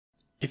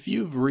If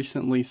you've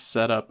recently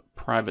set up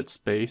private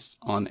space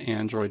on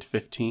Android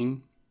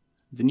 15,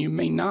 then you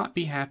may not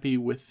be happy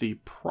with the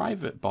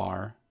private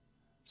bar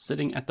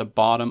sitting at the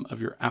bottom of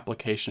your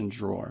application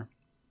drawer.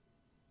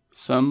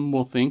 Some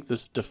will think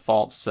this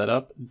default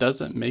setup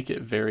doesn't make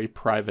it very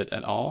private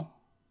at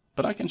all,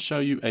 but I can show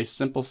you a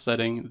simple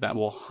setting that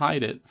will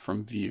hide it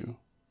from view,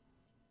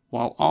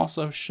 while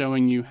also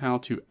showing you how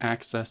to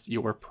access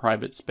your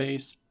private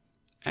space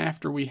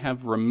after we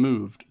have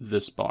removed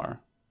this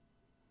bar.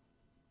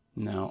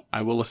 Now,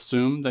 I will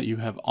assume that you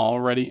have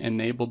already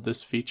enabled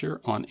this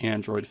feature on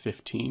Android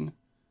 15,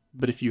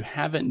 but if you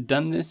haven't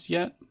done this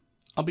yet,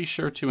 I'll be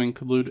sure to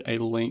include a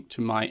link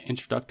to my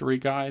introductory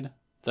guide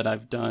that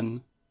I've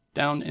done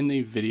down in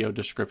the video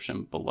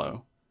description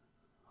below,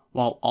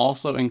 while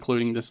also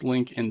including this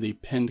link in the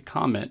pinned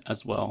comment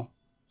as well,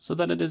 so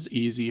that it is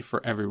easy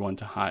for everyone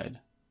to hide.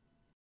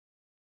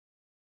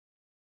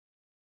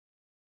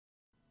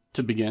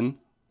 To begin,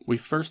 we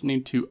first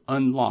need to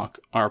unlock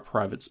our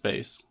private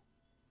space.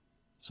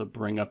 So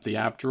bring up the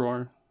app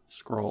drawer,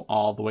 scroll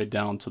all the way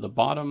down to the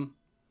bottom,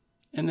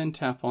 and then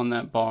tap on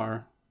that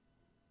bar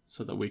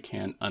so that we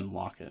can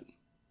unlock it.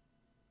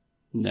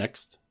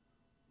 Next,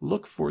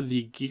 look for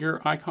the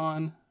gear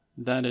icon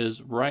that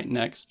is right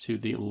next to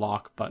the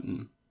lock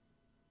button.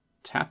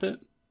 Tap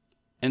it,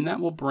 and that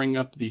will bring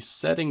up the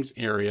settings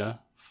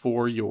area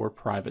for your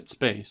private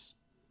space.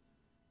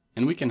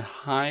 And we can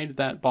hide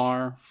that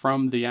bar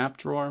from the app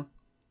drawer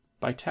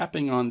by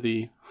tapping on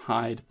the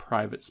Hide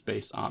Private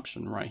Space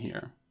option right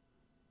here.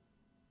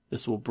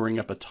 This will bring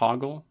up a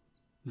toggle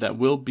that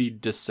will be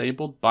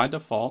disabled by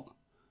default,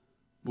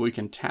 but we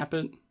can tap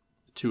it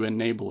to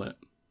enable it.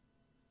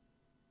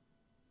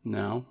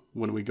 Now,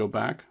 when we go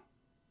back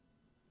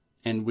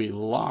and we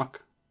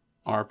lock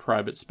our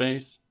private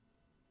space,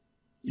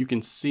 you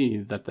can see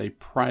that the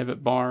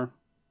private bar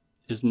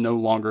is no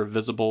longer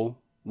visible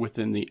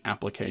within the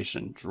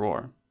application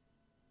drawer.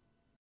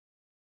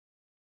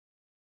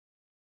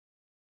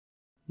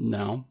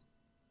 Now,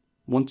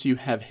 once you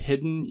have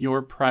hidden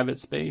your private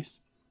space,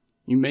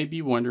 you may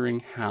be wondering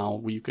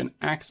how you can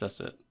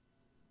access it.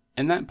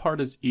 And that part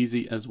is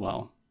easy as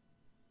well.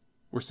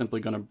 We're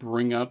simply going to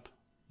bring up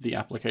the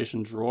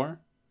application drawer,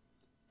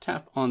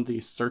 tap on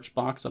the search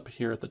box up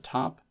here at the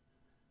top,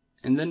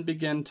 and then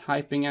begin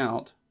typing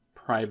out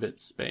private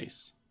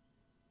space.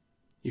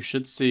 You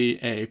should see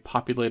a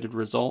populated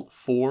result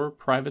for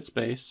private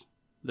space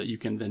that you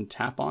can then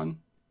tap on,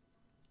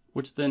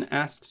 which then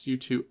asks you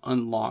to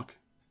unlock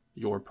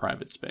your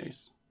private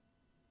space.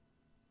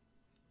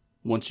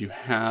 Once you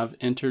have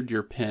entered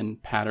your PIN,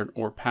 pattern,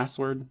 or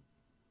password,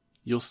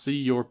 you'll see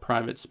your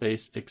private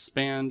space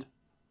expand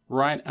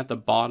right at the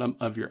bottom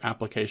of your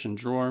application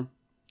drawer,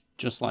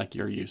 just like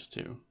you're used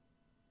to.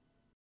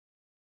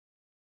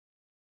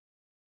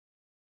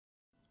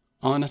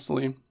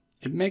 Honestly,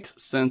 it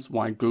makes sense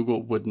why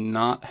Google would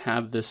not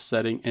have this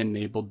setting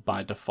enabled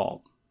by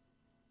default.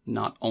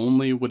 Not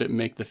only would it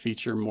make the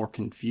feature more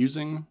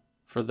confusing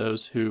for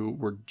those who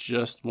were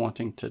just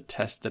wanting to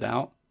test it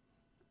out,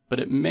 but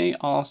it may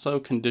also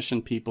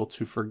condition people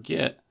to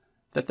forget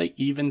that they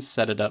even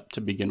set it up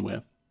to begin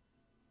with.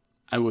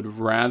 I would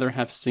rather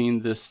have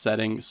seen this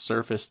setting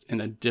surfaced in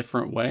a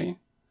different way,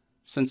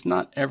 since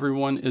not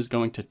everyone is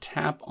going to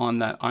tap on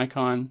that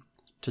icon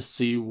to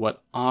see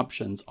what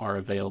options are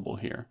available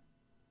here.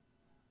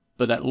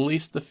 But at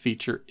least the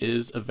feature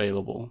is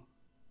available.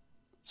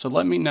 So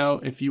let me know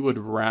if you would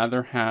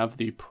rather have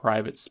the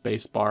private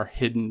spacebar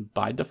hidden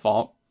by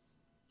default,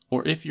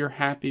 or if you're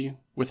happy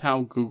with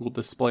how Google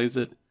displays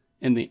it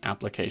in the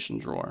application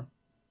drawer.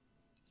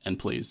 And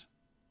please,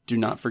 do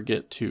not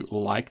forget to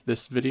like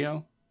this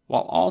video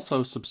while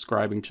also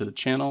subscribing to the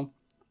channel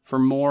for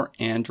more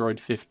Android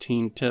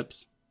 15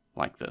 tips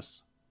like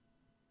this.